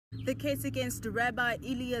The case against Rabbi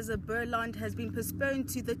Eliezer Berland has been postponed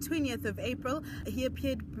to the 20th of April. He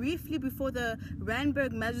appeared briefly before the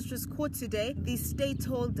Randburg Magistrates Court today. The state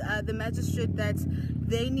told the magistrate that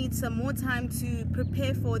they need some more time to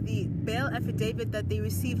prepare for the bail affidavit that they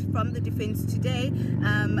received from the defense today.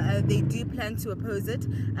 They do plan to oppose it.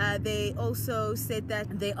 They also said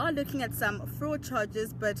that they are looking at some fraud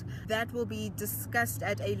charges, but that will be discussed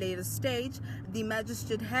at a later stage. The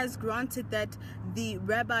magistrate has granted that the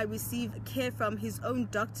rabbi receive care from his own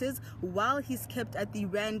doctors while he's kept at the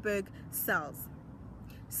Randburg cells.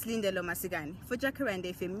 Slindelo Masikane for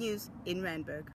Jacaranda FM News in Randburg.